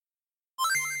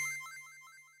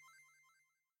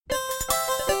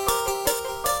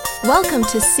Welcome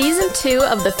to Season 2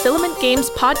 of the Filament Games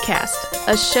Podcast,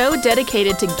 a show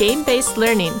dedicated to game-based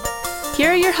learning. Here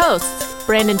are your hosts,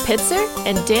 Brandon Pitzer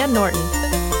and Dan Norton.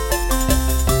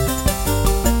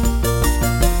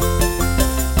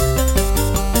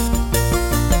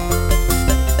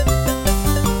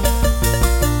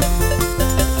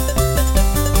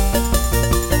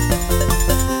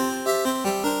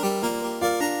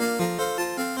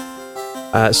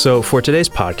 So for today's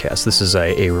podcast, this is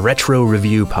a retro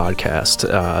review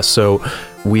podcast. So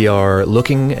we are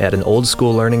looking at an old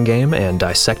school learning game and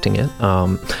dissecting it.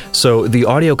 So the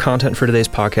audio content for today's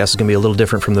podcast is going to be a little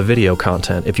different from the video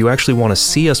content. If you actually want to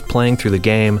see us playing through the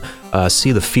game,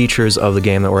 see the features of the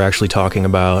game that we're actually talking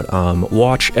about,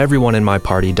 watch everyone in my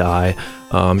party die,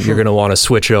 you're going to want to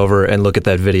switch over and look at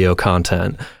that video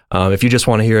content. If you just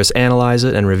want to hear us analyze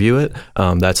it and review it,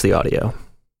 that's the audio.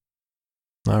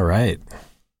 All right.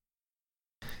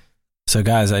 So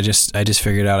guys, I just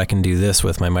figured out I can do this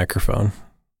with my microphone.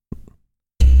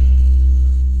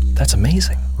 That's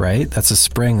amazing. Right? That's a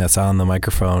spring that's on the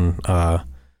microphone.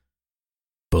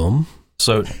 Boom.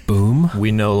 So boom.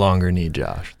 We no longer need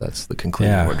Josh. That's the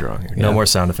conclusion we're drawing here. No more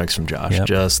sound effects from Josh,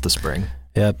 just the spring.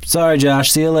 Yep. Sorry,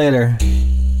 Josh. See you later.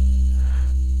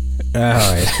 All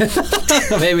right.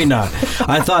 Maybe not.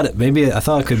 I thought it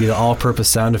could be the all-purpose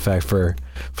sound effect for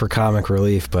comic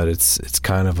relief, but it's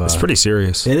kind of it's pretty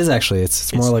serious. It is actually.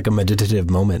 It's more like a meditative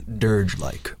moment,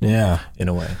 dirge-like. Yeah, in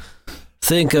a way.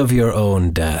 Think of your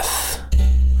own death.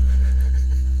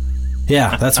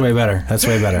 Yeah, that's way better. That's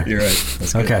way better. You're right.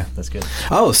 That's good. Okay, that's good.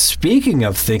 Oh, speaking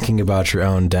of thinking about your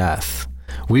own death,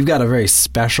 we've got a very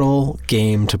special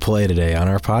game to play today on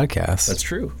our podcast. That's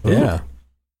true. Yeah. Ooh.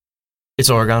 It's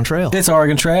Oregon Trail. It's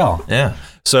Oregon Trail. Yeah.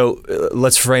 So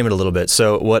let's frame it a little bit.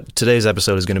 So what today's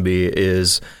episode is going to be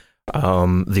is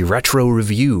the retro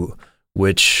review,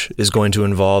 which is going to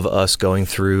involve us going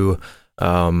through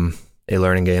a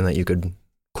learning game that you could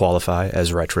qualify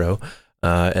as retro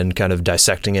and kind of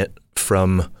dissecting it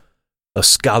from a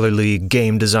scholarly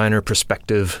game designer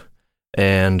perspective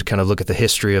and kind of look at the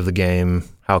history of the game,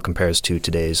 how it compares to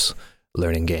today's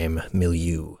learning game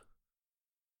milieu.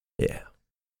 Yeah.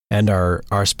 And our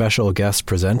special guest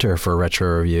presenter for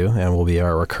Retro Review, and will be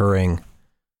our recurring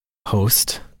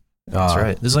host. That's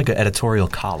right. This is like an editorial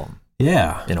column.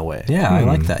 Yeah. In a way. Yeah, I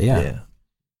like that. Yeah.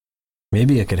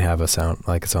 Maybe it could have a sound,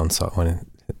 like its own song.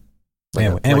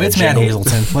 Anyway, it's Matt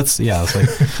Hazelton. It's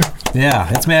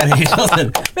Matt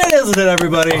Hazelton. Matt Hazelton,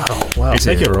 everybody. Wow. Hey,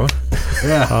 thank you, everyone.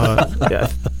 Yeah.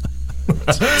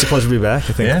 It's a pleasure to be back.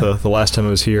 I think the last time I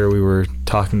was here, we were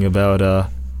talking about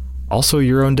also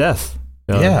your own death.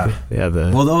 Well,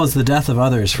 that was the death of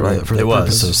others for the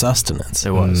purpose of sustenance.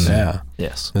 It was. Yeah.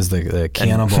 Yes. It was the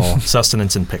cannibal...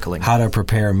 sustenance and pickling. How to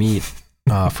prepare meat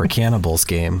for cannibals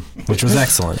game, which was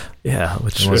excellent. Yeah,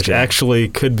 which actually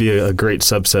could be a great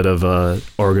subset of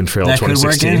Oregon Trail 2016. That could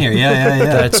work in here, yeah.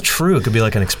 That's true. It could be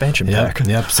like an expansion pack.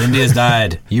 Yep, Cindy has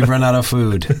died. You've run out of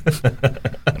food.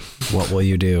 What will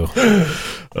you do?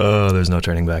 Oh, there's no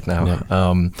turning back now.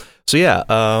 Yep.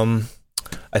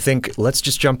 I think let's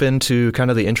just jump into kind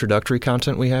of the introductory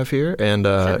content we have here and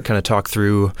kind of talk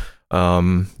through,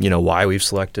 why we've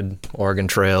selected Oregon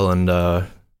Trail and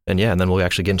then we'll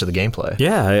actually get into the gameplay.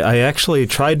 Yeah, I actually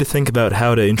tried to think about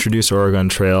how to introduce Oregon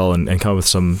Trail and come up with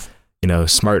some,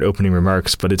 smart opening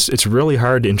remarks, but it's really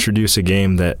hard to introduce a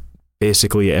game that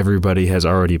basically everybody has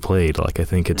already played. Like, I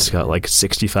think it's got like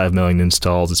 65 million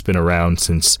installs. It's been around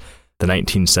since the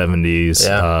 1970s.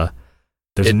 Yeah.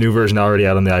 There's a new version already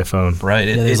out on the iPhone. Right.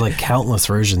 There's like countless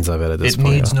versions of it at this point.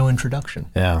 It needs no introduction.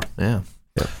 Yeah.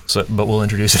 So, but we'll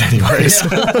introduce it anyways.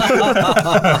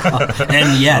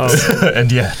 And yet,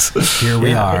 here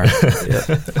we are.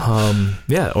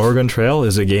 Oregon Trail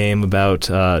is a game about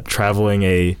traveling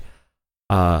a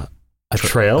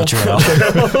trail.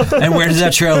 And where does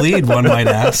that trail lead, one might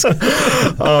ask?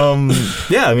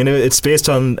 It's based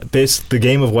on the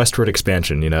game of Westward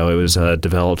Expansion. It was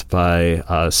developed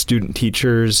by student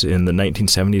teachers in the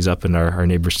 1970s up in our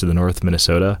neighbors to the north,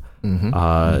 Minnesota,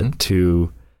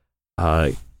 to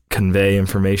convey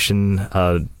information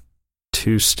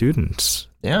to students.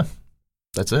 Yeah,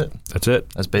 that's it.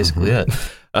 That's basically it.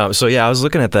 I was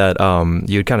looking at that.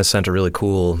 You kind of sent a really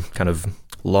cool kind of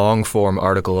long-form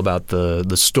article about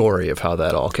the story of how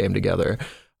that all came together.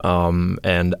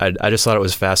 And I just thought it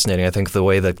was fascinating. I think the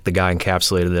way that the guy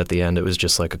encapsulated it at the end, it was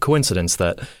just like a coincidence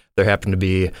that there happened to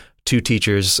be two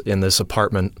teachers in this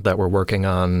apartment that were working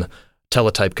on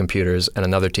teletype computers and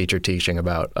another teacher teaching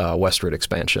about westward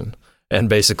expansion. And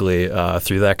basically,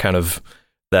 through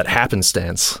that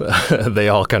happenstance, they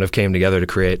all kind of came together to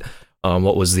create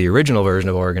what was the original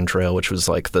version of Oregon Trail, which was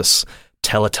like this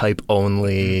teletype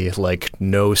only, like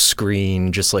no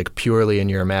screen, just like purely in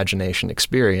your imagination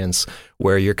experience,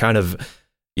 where you're kind of,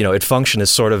 it functions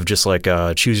as sort of just like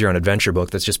a choose your own adventure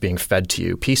book that's just being fed to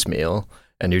you piecemeal,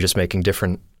 and you're just making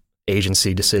different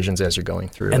agency decisions as you're going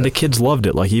through. And the kids loved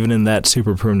it. Like even in that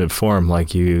super primitive form, like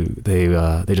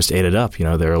they just ate it up.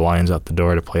 There were lines out the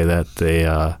door to play that. They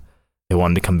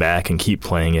wanted to come back and keep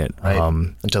playing it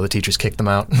until the teachers kicked them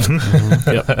out.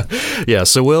 Yep. Yeah.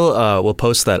 So we'll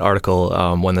post that article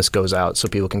when this goes out, so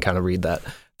people can kind of read that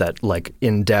like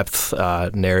in-depth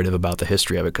narrative about the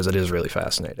history of it, because it is really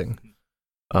fascinating.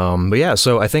 But yeah,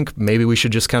 so I think maybe we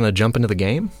should just kind of jump into the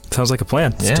game. Sounds like a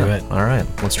plan. Let's do it. All right.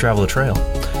 Let's travel the trail.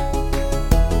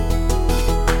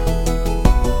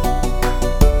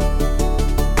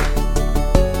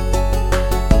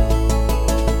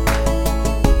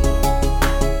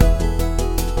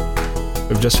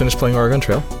 We've just finished playing Oregon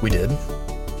Trail. We did.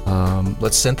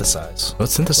 Let's synthesize.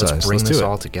 Let's bring this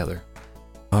all together.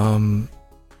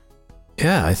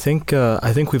 Yeah, I think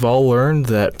we've all learned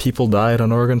that people died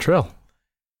on Oregon Trail.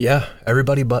 Yeah,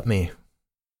 everybody but me.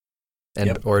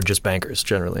 Or just bankers,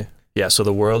 generally. Yeah, so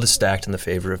the world is stacked in the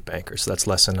favor of bankers. That's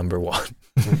lesson number 1.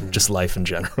 Just life in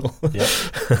general. Yep.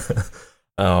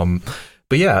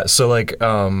 But yeah, so like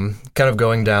kind of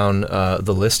going down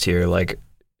the list here, like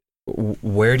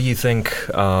where do you think,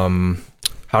 how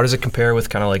does it compare with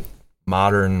kind of like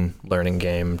modern learning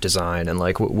game design, and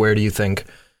like where do you think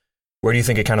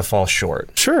it kind of falls short?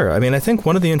 Sure. I mean, I think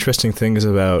one of the interesting things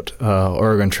about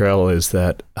Oregon Trail is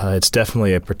that it's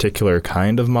definitely a particular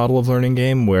kind of model of learning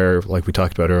game where, like we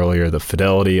talked about earlier, the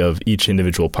fidelity of each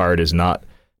individual part is not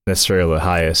necessarily the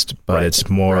highest, but it's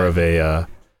more of a,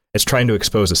 it's trying to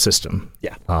expose a system.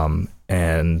 Yeah.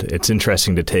 And it's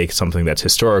interesting to take something that's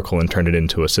historical and turn it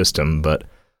into a system, but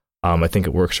I think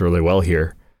it works really well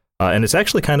here. And it's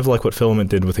actually kind of like what Filament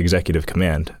did with Executive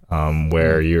Command,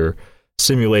 where you're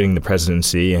simulating the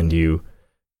presidency and you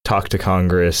talk to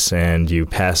Congress and you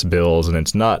pass bills, and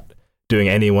it's not doing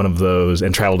any one of those,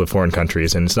 and travel to foreign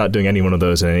countries, and it's not doing any one of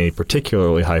those in any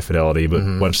particularly high fidelity, but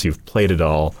once you've played it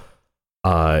all,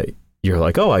 you're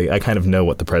like, oh, I kind of know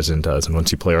what the president does. And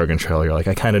once you play Oregon Trail, you're like,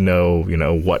 I kind of know,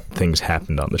 what things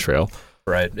happened on the trail.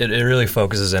 Right. It really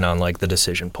focuses in on like the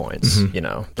decision points,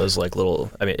 those like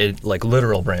little, like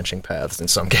literal branching paths in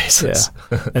some cases.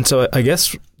 Yeah. And so I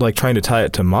guess like trying to tie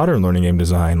it to modern learning game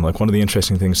design, like one of the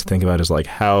interesting things to think about is like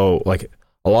how, like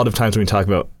a lot of times when we talk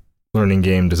about learning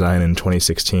game design in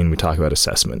 2016, we talk about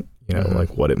assessment,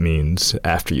 like what it means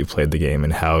after you've played the game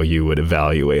and how you would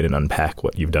evaluate and unpack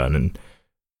what you've done and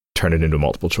turn it into a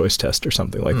multiple choice test or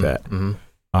something like that. And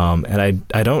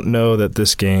I don't know that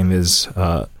this game is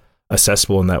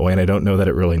accessible in that way, and I don't know that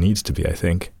it really needs to be, I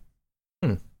think.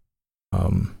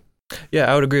 Yeah,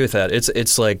 I would agree with that.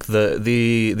 It's like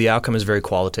the outcome is very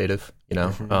qualitative,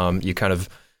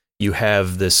 you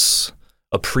have this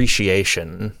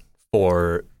appreciation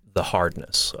for the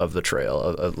hardness of the trail,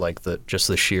 of like just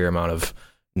the sheer amount of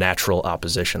natural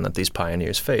opposition that these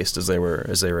pioneers faced as they were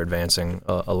advancing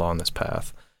along this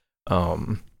path.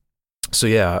 So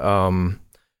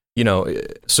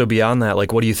beyond that,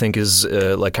 like, what do you think is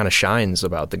like kind of shines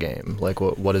about the game? Like,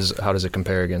 how does it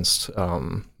compare against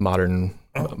modern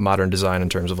design in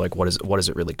terms of like what is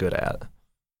it really good at?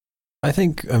 I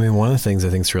mean, one of the things I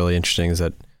think is really interesting is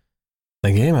that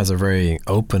the game has a very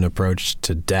open approach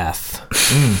to death.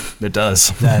 It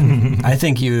does. That I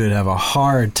think you would have a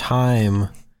hard time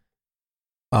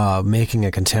making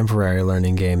a contemporary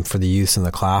learning game for the use in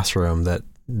the classroom that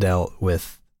dealt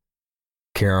with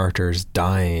characters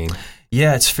dying.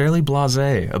 Yeah, it's fairly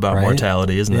blasé about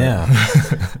mortality, isn't it? Yeah.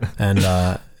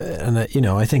 and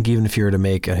I think even if you were to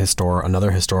make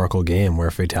another historical game where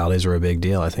fatalities were a big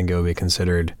deal, I think it would be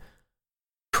considered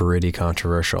pretty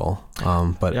controversial.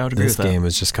 But this game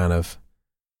is just kind of,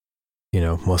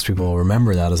 most people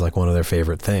remember that as like one of their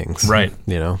favorite things. Right.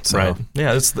 So. Right.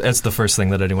 Yeah, that's the first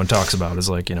thing that anyone talks about is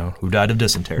like, who died of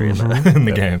dysentery in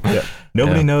the game. Yeah.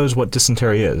 Nobody knows what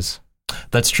dysentery is.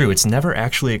 That's true. It's never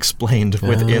actually explained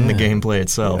within the gameplay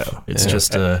itself. Yeah. It's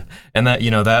just and that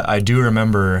that I do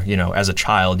remember. As a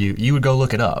child, you would go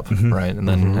look it up, right? And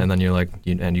then you're like,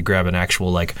 you grab an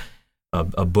actual like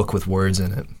a book with words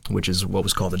in it, which is what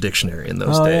was called a dictionary in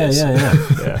those days.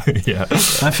 Yeah.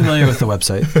 I'm familiar with the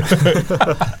website.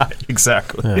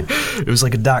 Exactly. Yeah. It was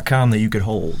like a .com that you could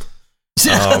hold.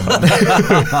 But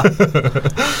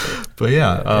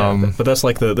that's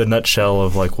like the nutshell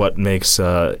of like what makes.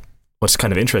 What's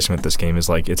kind of interesting with this game is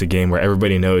like it's a game where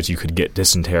everybody knows you could get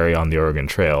dysentery on the Oregon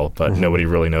Trail, but nobody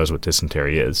really knows what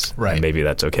dysentery is. Right. And maybe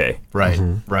that's okay. Right.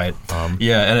 Right. And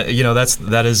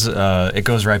that is it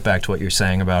goes right back to what you're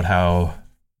saying about how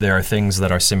there are things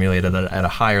that are simulated at a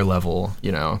higher level,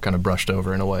 kind of brushed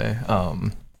over in a way.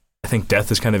 I think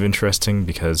death is kind of interesting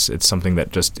because it's something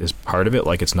that just is part of it.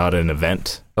 Like, it's not an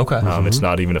event. Okay. It's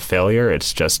not even a failure.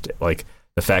 It's just like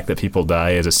the fact that people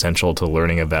die is essential to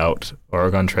learning about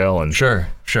Oregon Trail. And Sure.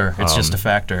 It's just a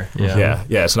factor. Yeah.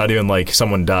 It's not even like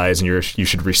someone dies and you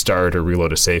should restart or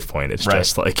reload a save point. It's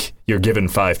just like you're given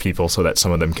 5 people so that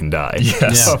some of them can die.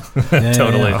 Yes.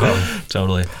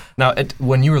 Totally. Now,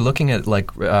 when you were looking at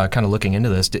kind of looking into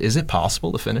this, is it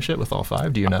possible to finish it with all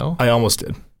 5? Do you know? I almost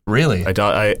did. Really?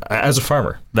 I as a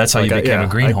farmer. That's how you became a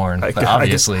greenhorn,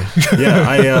 obviously.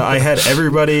 I had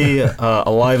everybody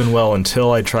alive and well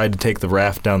until I tried to take the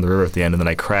raft down the river at the end, and then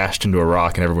I crashed into a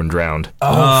rock and everyone drowned.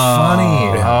 Oh,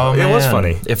 funny! Oh, man. It was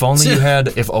funny. If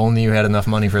only you had enough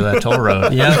money for that toll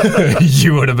road.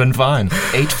 You would have been fine.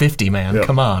 $850, man. Yep.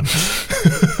 Come on.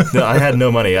 No, I had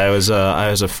no money. I was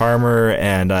a farmer,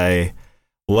 and I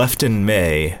left in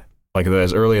May. Like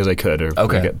as early as I could.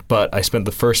 But I spent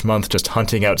the first month just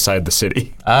hunting outside the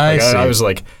city. I see. I was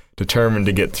like determined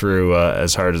to get through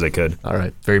as hard as I could. All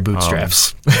right. Very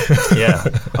bootstraps.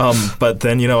 But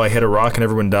then, I hit a rock and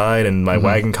everyone died, and my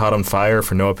wagon caught on fire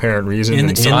for no apparent reason. In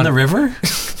the river?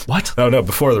 What? No,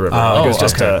 before the river. Oh, it was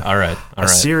just a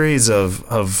series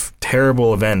of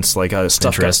terrible events, like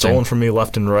stuff got stolen from me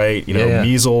left and right,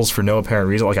 measles for no apparent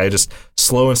reason. Like I just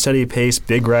slow and steady pace,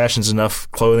 big rations, enough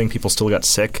clothing, people still got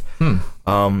sick.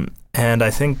 And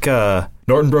I think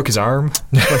Norton broke his arm.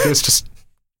 Like it was just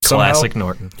classic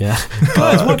Norton. Yeah.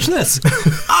 Guys, watch this.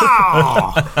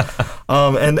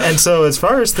 And so as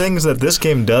far as things that this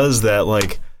game does that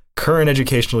like current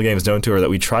educational games don't do or that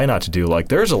we try not to do, like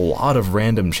there's a lot of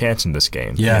random chance in this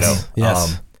game. Yes.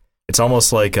 Yes. It's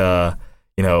almost like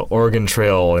Oregon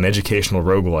Trail, an educational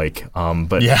roguelike.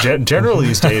 But generally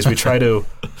these days we try to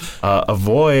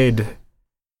avoid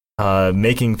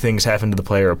making things happen to the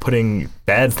player or putting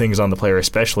bad things on the player,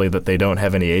 especially that they don't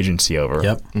have any agency over.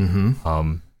 Yep.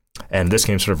 Mm-hmm. And this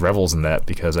game sort of revels in that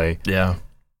because that's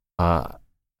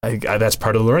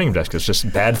part of the learning objective. It's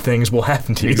just bad things will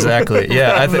happen to you. Exactly.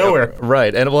 Yeah. Out of nowhere.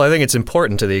 Right. And I think it's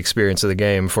important to the experience of the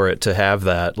game for it to have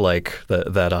that, like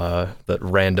that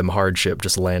random hardship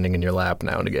just landing in your lap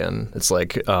now and again. It's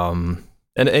like, and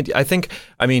I think,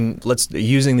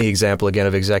 using the example again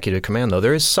of executive command, though,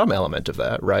 there is some element of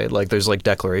that, right? Like there's like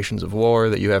declarations of war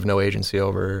that you have no agency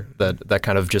over that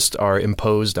kind of just are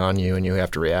imposed on you and you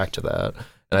have to react to that.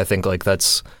 And I think like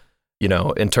that's,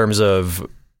 in terms of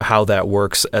how that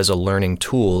works as a learning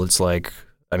tool, it's like,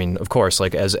 of course,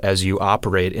 like as you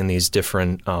operate in these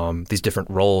different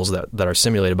roles that are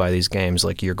simulated by these games,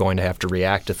 like you're going to have to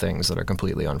react to things that are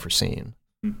completely unforeseen.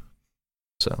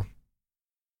 So,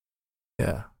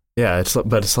 yeah, it's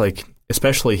like,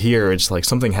 especially here, it's like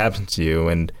something happens to you,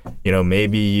 and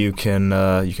maybe you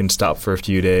can stop for a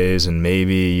few days, and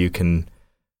maybe you can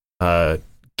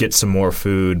get some more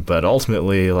food, but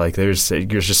ultimately, like you're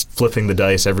just flipping the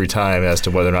dice every time as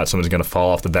to whether or not someone's going to fall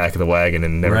off the back of the wagon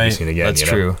and never be seen again. That's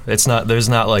true. There's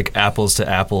not like apples to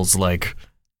apples, like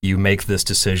you make this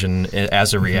decision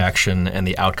as a reaction and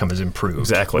the outcome is improved.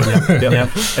 Exactly. Yep.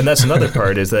 And that's another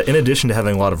part is that in addition to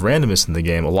having a lot of randomness in the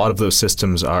game, a lot of those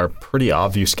systems are pretty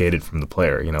obfuscated from the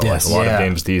player. Like a lot of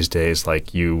games these days,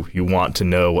 like you want to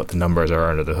know what the numbers are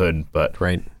under the hood, but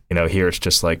here it's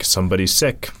just like somebody's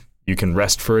sick. You can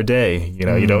rest for a day.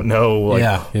 You don't know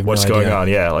what's going on.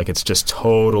 Yeah, like it's just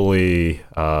totally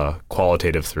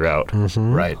qualitative throughout.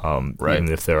 Mm-hmm. Right.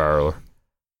 Even if there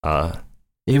are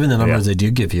even the numbers they do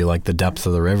give you, like the depth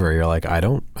of the river, you're like, I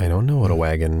don't know what a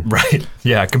wagon. Right.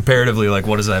 Yeah. Comparatively, like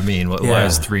what does that mean? Why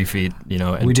is 3 feet? And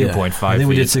 2.5 feet? I think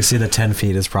we did succeed that 10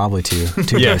 feet is probably too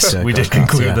yes, deep. We did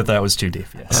conclude that was too deep.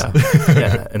 Yes.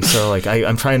 Yeah. And so like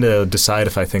I'm trying to decide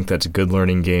if I think that's a good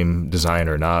learning game design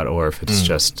or not, or if it's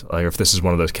just like if this is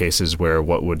one of those cases where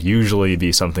what would usually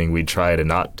be something we'd try to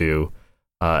not do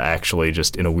actually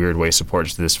just in a weird way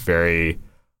supports this very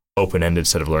open-ended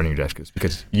set of learning objectives,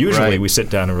 because usually we sit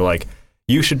down and we're like,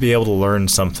 you should be able to learn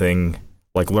something,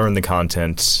 like learn the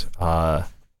content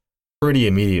pretty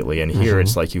immediately, and here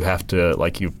it's like you have to,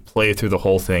 like you play through the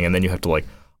whole thing and then you have to like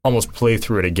almost play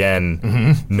through it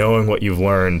again, knowing what you've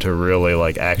learned to really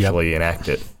like actually enact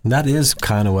it. That is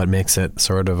kind of what makes it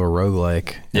sort of a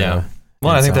roguelike. Yeah.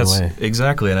 Well, I think that's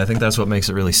exactly, and I think that's what makes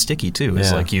it really sticky too.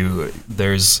 Is like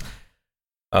there's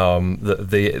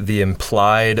the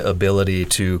implied ability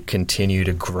to continue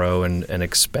to grow and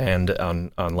expand on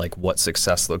like what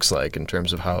success looks like in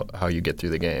terms of how you get through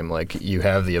the game. Like you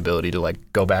have the ability to like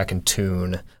go back and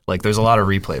tune. Like there's a lot of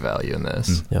replay value in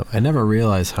this. Yep. I never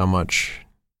realized how much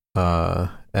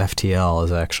FTL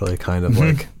is actually kind of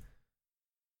like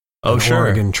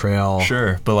Oregon Trail.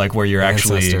 Sure, but like where you're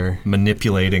ancestor. actually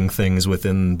manipulating things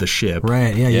within the ship.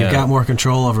 Right, yeah, you've got more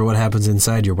control over what happens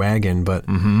inside your wagon, but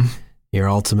you're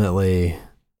ultimately...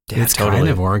 it's kind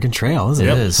of Oregon Trail, isn't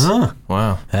it? It is. Huh.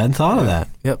 Wow. I hadn't thought of that.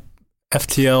 Yep.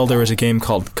 FTL, there was a game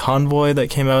called Convoy that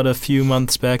came out a few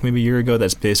months back, maybe a year ago,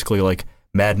 that's basically like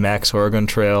Mad Max Oregon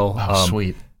Trail. Oh,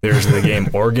 sweet. There's the game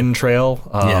Oregon Trail,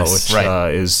 Yes,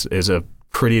 which is a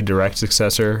pretty direct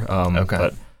successor. Okay.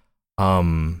 But,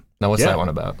 now, what's that one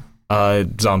about?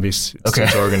 Zombies. Okay.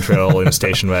 It's Oregon Trail in a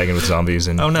station wagon with zombies.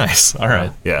 And, Oh, nice. All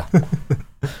right. Yeah.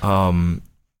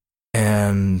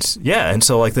 And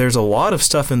so like there's a lot of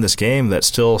stuff in this game that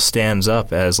still stands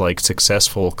up as like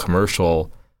successful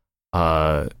commercial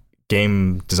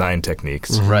game design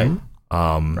techniques. Right.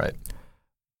 Right.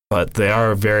 But they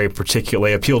are very particular.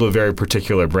 They appeal to a very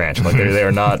particular branch. Like they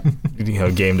are not,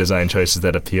 game design choices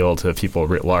that appeal to people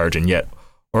writ large. And yet,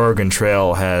 Oregon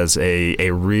Trail has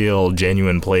a real,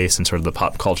 genuine place in sort of the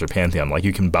pop culture pantheon. Like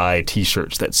you can buy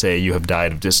T-shirts that say "You have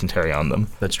died of dysentery" on them.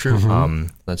 That's true.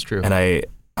 That's true. And I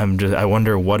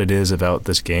wonder what it is about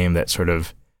this game that sort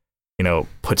of,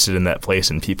 puts it in that place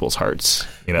in people's hearts.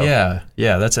 Yeah,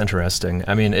 that's interesting.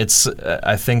 I mean, it's.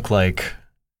 I think like.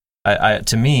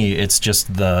 To me, it's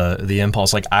just the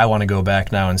impulse. Like, I want to go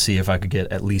back now and see if I could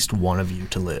get at least one of you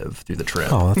to live through the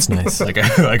trip. Oh, that's nice. I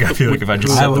feel like if I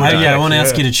just I want to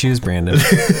ask you to choose, Brandon.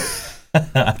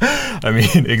 I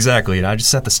mean, exactly. And I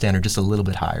just set the standard just a little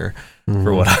bit higher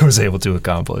for what I was able to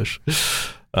accomplish.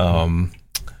 But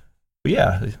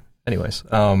yeah. Anyways,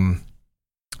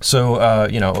 so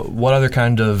what other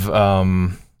kind of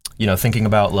thinking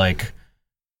about like.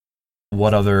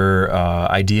 What other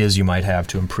ideas you might have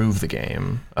to improve the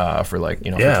game for like for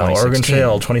 2016? Oregon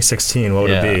Trail 2016. What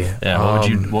would it be? Yeah,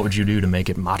 what would you do to make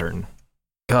it modern?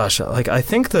 Gosh, like I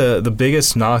think the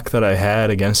biggest knock that I had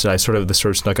against it, this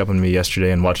sort of snuck up on me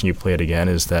yesterday and watching you play it again,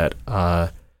 is that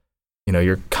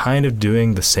you're kind of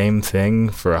doing the same thing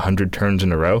for 100 turns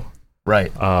in a row.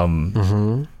 Right.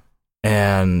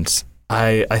 And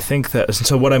I think that,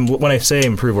 so when I say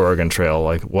improve Oregon Trail,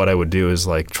 like what I would do is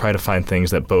like try to find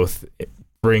things that both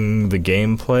bring the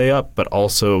gameplay up, but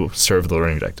also serve the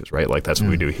learning objectives, right? Like that's what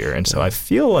we do here. And so I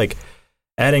feel like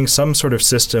adding some sort of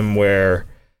system where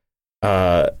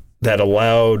that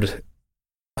allowed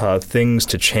things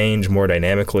to change more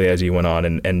dynamically as you went on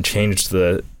and changed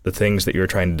the things that you were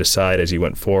trying to decide as you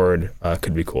went forward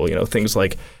could be cool. Things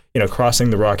like,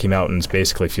 crossing the Rocky Mountains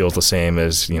basically feels the same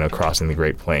as, crossing the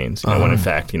Great Plains, when in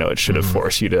fact, it should have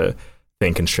forced you to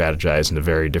think and strategize in a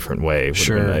very different way. Would have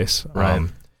been nice. Right.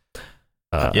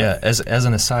 As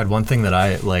an aside, one thing that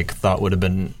I like thought would have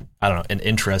been, I don't know, an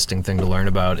interesting thing to learn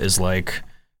about is like,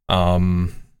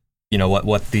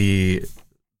 what the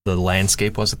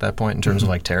landscape was at that point in terms of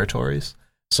like territories.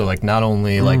 So like not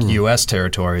only like U.S.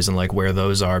 territories and like where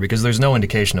those are, because there's no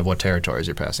indication of what territories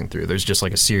you're passing through. There's just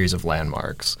like a series of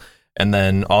landmarks. And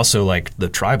then also like the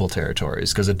tribal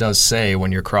territories, because it does say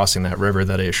when you're crossing that river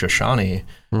that a Shoshone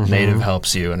native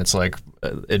helps you. And it's like,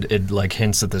 it like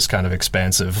hints at this kind of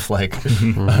expansive like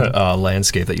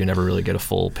landscape that you never really get a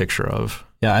full picture of.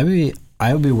 Yeah,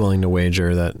 I would be willing to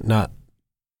wager that not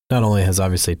only has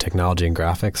obviously technology and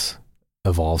graphics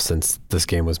evolved since this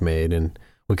game was made and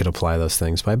we could apply those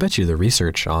things, but I bet you the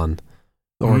research on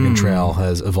the Oregon Trail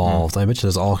has evolved. I bet you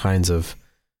there's all kinds of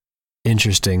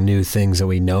interesting new things that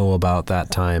we know about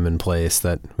that time and place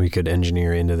that we could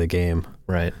engineer into the game.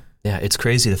 Right. Yeah, it's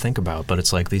crazy to think about, but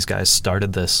it's like these guys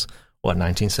started this,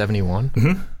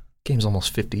 1971? Game's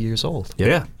almost 50 years old.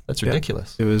 Yeah. That's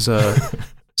ridiculous. It was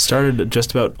started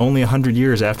just about only 100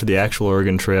 years after the actual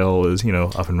Oregon Trail was,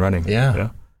 up and running.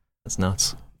 Yeah. That's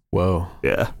nuts. Whoa.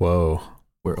 Yeah. Whoa.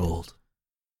 We're old.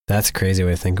 That's a crazy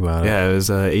way to think about it. Yeah, it was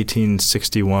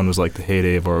 1861 was like the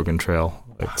heyday of Oregon Trail.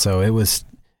 So it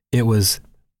was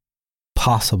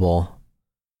possible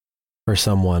for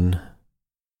someone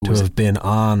to have been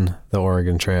on the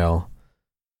Oregon Trail,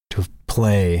 to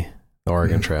play the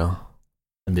Oregon Trail,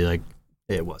 and be like,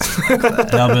 it wasn't like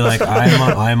that. They'll be like,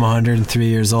 I'm 103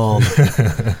 years old.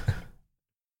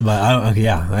 But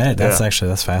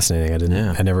that's fascinating.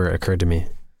 It never occurred to me.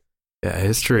 Yeah,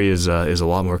 history is a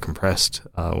lot more compressed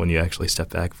when you actually step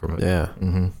back from it. Yeah.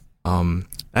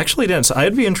 Actually, Dan, so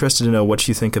I'd be interested to know what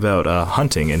you think about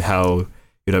hunting and how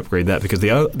you'd upgrade that, because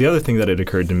the other thing that had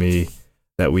occurred to me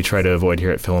that we try to avoid here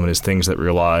at Filament is things that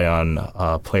rely on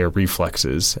player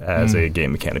reflexes as a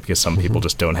game mechanic, because some people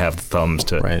just don't have the thumbs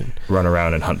to run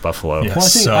around and hunt buffalo. Yeah,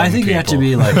 well, I think you have to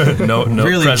be like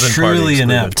really truly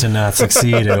inept to not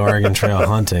succeed at Oregon Trail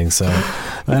hunting. So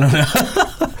I don't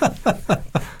know.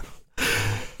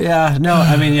 Yeah, no,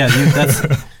 I mean,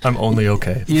 I'm only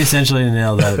okay. You essentially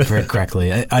nailed that very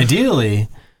correctly. Ideally,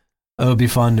 it would be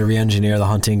fun to re-engineer the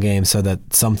hunting game so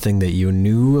that something that you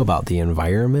knew about the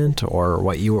environment or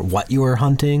what you were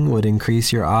hunting would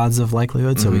increase your odds of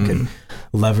likelihood. So we could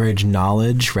leverage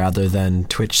knowledge rather than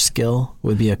twitch skill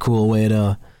would be a cool way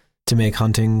to make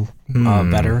hunting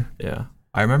better. Yeah.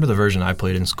 I remember the version I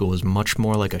played in school was much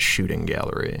more like a shooting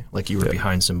gallery. Like you were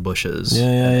behind some bushes.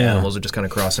 And animals would just kind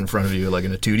of cross in front of you like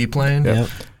in a 2D plane.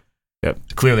 Yep.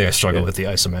 Clearly, I struggle with the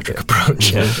isometric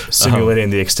approach. Simulating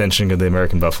the extension of the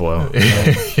American buffalo.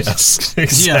 Yes,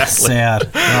 exactly. Yeah, sad.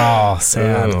 Oh,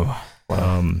 sad.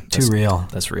 Too real.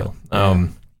 That's real. But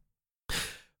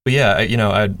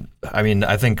yeah, I mean,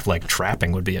 I think like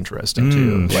trapping would be interesting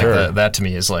too. Like sure. that to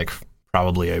me is like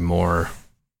probably a more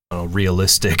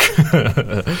realistic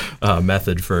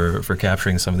method for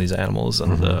capturing some of these animals,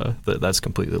 and that's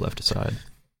completely left aside.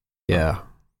 Yeah.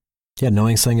 Yeah,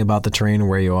 knowing something about the terrain,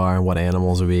 where you are, and what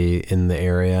animals would be in the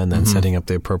area, and then setting up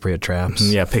the appropriate traps.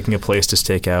 Yeah, picking a place to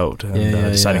stake out and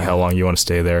deciding how long you want to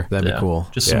stay there. That'd be cool.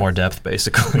 Just some more depth,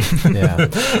 basically. Yeah.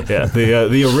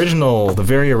 The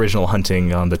very original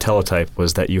hunting on the teletype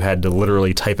was that you had to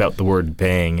literally type out the word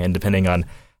bang, and depending on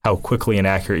how quickly and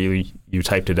accurately you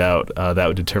typed it out, that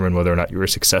would determine whether or not you were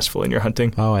successful in your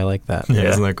hunting. Oh, I like that. Yeah,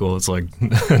 isn't that cool? It's like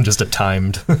just a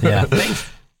timed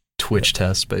twitch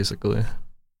test, basically.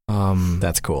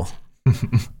 That's cool.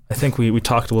 I think we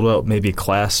talked a little about maybe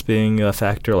class being a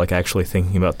factor, like actually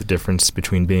thinking about the difference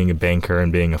between being a banker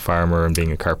and being a farmer and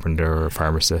being a carpenter or a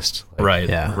pharmacist. Right.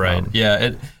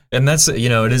 And that's,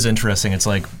 it is interesting. It's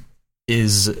like,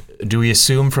 do we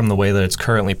assume from the way that it's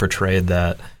currently portrayed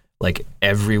that like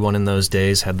everyone in those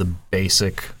days had the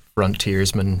basic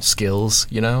frontiersman skills,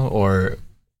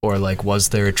 or like, was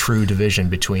there a true division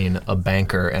between a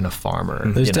banker and a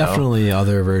farmer? There's definitely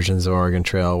other versions of Oregon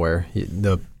Trail where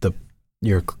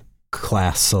your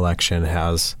class selection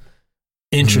has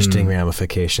interesting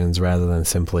ramifications rather than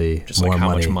simply just more like how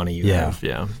money. much money you have.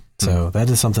 Yeah. So that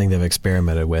is something they've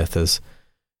experimented with: is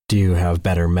do you have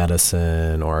better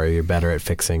medicine, or are you better at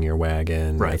fixing your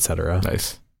wagon, etc.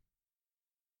 Nice.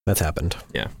 That's happened.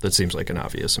 Yeah, that seems like an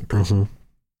obvious improvement.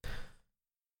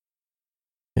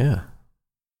 Yeah.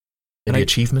 Any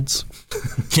achievements?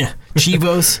 Yeah.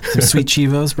 Chivos. Some sweet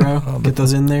Chivos, bro. Get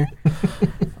those in there.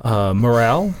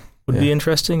 Morale would be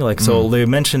interesting. Like, so they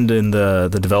mentioned in the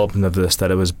development of this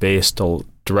that it was based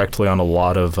directly on a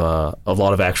lot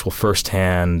of actual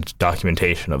firsthand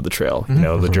documentation of the trail.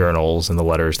 The journals and the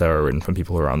letters that were written from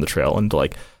people who are on the trail, and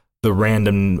like the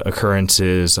random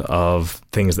occurrences of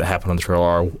things that happen on the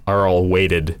trail are all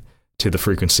weighted to the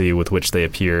frequency with which they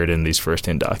appeared in these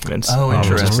first-hand documents. Oh,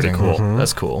 interesting. Which is pretty cool.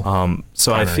 That's cool.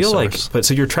 So I feel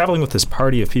so you're traveling with this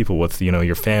party of people with,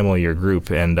 your family, your group,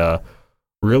 and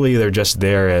really they're just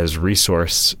there as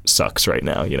resource sucks right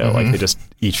now, like they just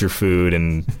eat your food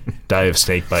and die of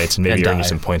snake bites and maybe earn you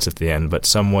some points at the end, but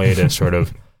some way to sort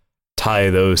of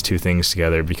tie those two things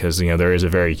together, because, there is a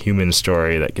very human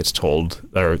story that gets told,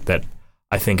 or that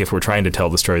I think if we're trying to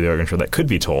tell the story of the Oregon Trail, that could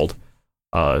be told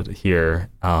here,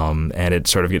 and it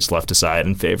sort of gets left aside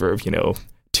in favor of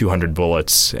 200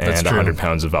 bullets and 100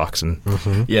 pounds of oxen.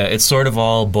 Yeah, it's sort of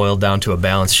all boiled down to a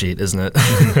balance sheet, isn't it?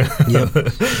 Yep.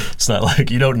 It's not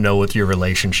like you don't know what your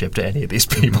relationship to any of these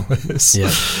people is. Yeah,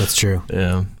 that's true.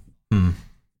 Yeah.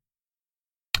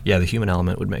 Yeah, the human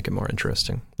element would make it more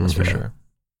interesting. That's for sure.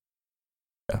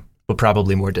 Yeah, but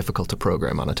probably more difficult to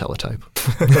program on a teletype.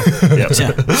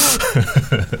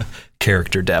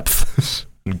 Character depth.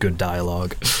 Good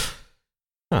dialogue.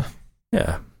 Huh.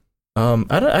 Yeah.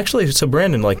 I don't actually. So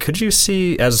Brandon, like, could you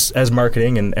see as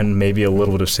marketing and maybe a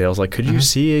little bit of sales, like, could you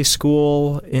see a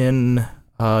school in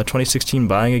 2016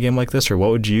 buying a game like this, or what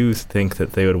would you think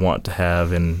that they would want to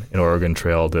have in Oregon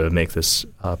Trail to make this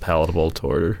palatable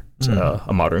towards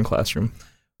a modern classroom?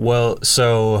 Well,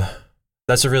 so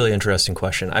that's a really interesting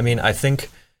question. I mean, I think.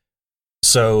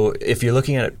 So if you're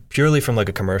looking at it purely from like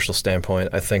a commercial standpoint,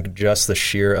 I think just the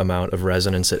sheer amount of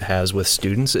resonance it has with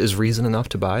students is reason enough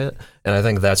to buy it. And I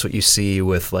think that's what you see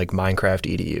with like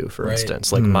Minecraft EDU, for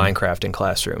instance, like Minecraft in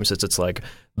classrooms. It's like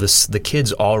the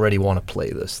kids already want to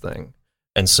play this thing.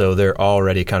 And so they're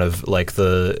already kind of like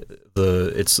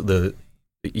it's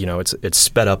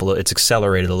sped up a little, it's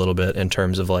accelerated a little bit in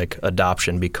terms of like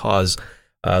adoption because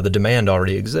the demand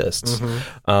already exists.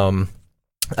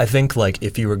 I think like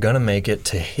if you were going to make it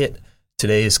to hit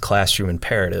today's classroom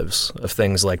imperatives of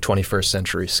things like 21st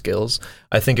century skills,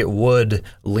 I think it would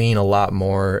lean a lot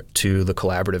more to the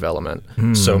collaborative element.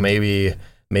 So maybe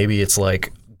it's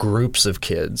like groups of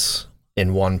kids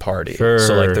in one party. Sure.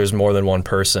 So like there's more than one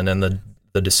person, and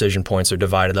the decision points are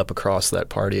divided up across that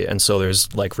party, and so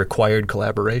there's like required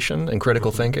collaboration and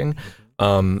critical thinking.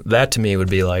 That to me would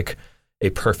be like a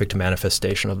perfect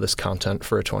manifestation of this content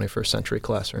for a 21st century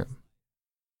classroom.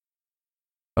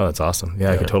 Oh, that's awesome.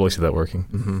 Yeah, I could totally see that working.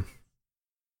 Mm-hmm.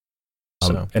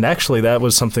 And actually, that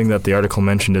was something that the article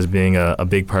mentioned as being a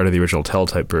big part of the original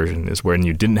Teletype version, is when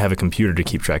you didn't have a computer to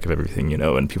keep track of everything,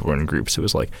 and people were in groups. It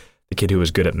was like the kid who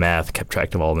was good at math kept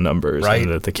track of all the numbers, right.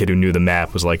 And the kid who knew the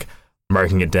map was like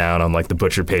marking it down on like the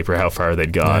butcher paper how far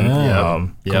they'd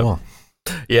gone. Cool.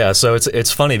 Yeah, so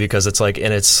it's funny because it's like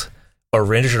in its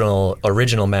original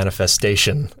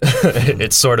manifestation,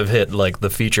 it sort of hit like the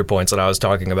feature points that I was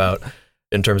talking about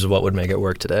in terms of what would make it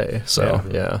work today. So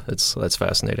that's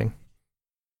fascinating.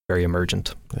 Very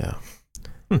emergent. Yeah.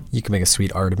 You can make a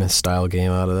sweet Artemis style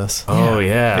game out of this. Oh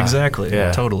yeah. Exactly.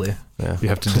 Yeah. Totally. Yeah. You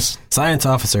have to just science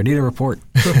officer, need a report.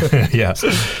 Yeah.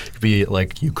 Be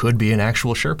like, you could be an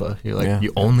actual Sherpa. You're like,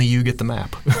 you get the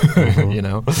map.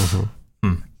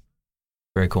 Mm-hmm.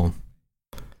 Very cool.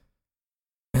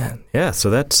 Yeah, so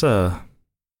that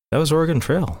was Oregon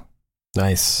Trail.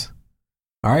 Nice.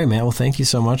 All right, man. Well, thank you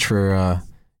so much for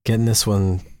getting this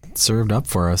one served up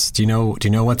for us. Do you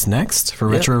know what's next for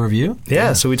Retro Review?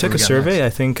 Yeah, so we took a survey.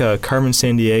 Next? I think Carmen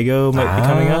Sandiego might be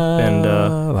coming up, and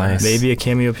nice. Maybe a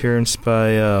cameo appearance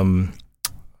by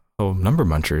Number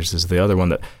Munchers is the other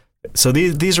one. So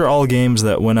these are all games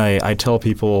that when I tell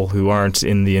people who aren't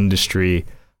in the industry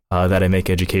that I make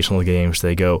educational games,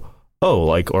 they go, oh,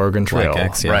 like Oregon Trail. Like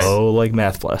X, yes. Oh, like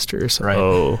Math Blasters. Right.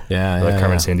 Oh, like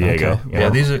Carmen Sandiego. Okay. Yeah,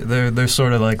 these are they're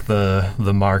sort of like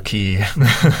the marquee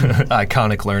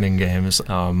iconic learning games.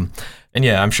 And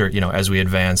yeah, I'm sure, as we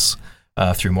advance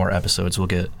through more episodes, we'll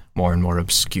get more and more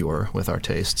obscure with our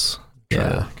tastes. Try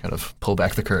to kind of pull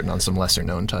back the curtain on some lesser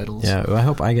known titles. Yeah, well, I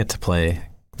hope I get to play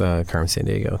the Carmen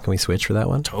Sandiego. Can we switch for that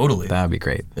one? Totally. That would be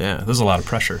great. Yeah, there's a lot of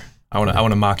pressure. I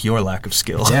want to mock your lack of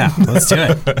skill. Yeah, let's do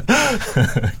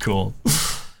it. Cool.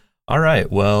 All right.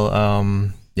 Well,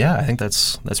 I think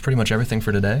that's pretty much everything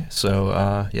for today.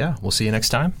 So, we'll see you next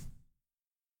time.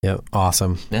 Yep.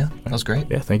 Awesome. Yeah, that was great.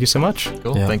 Yeah, thank you so much.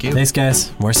 Cool. Yeah. Thank you. Thanks,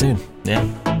 guys. More soon. Yeah.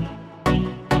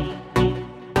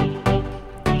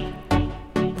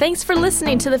 Thanks for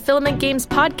listening to the Filament Games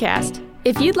podcast.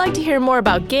 If you'd like to hear more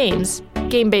about games,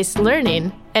 game-based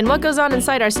learning, and what goes on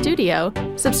inside our studio,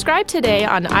 subscribe today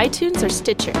on iTunes or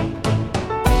Stitcher.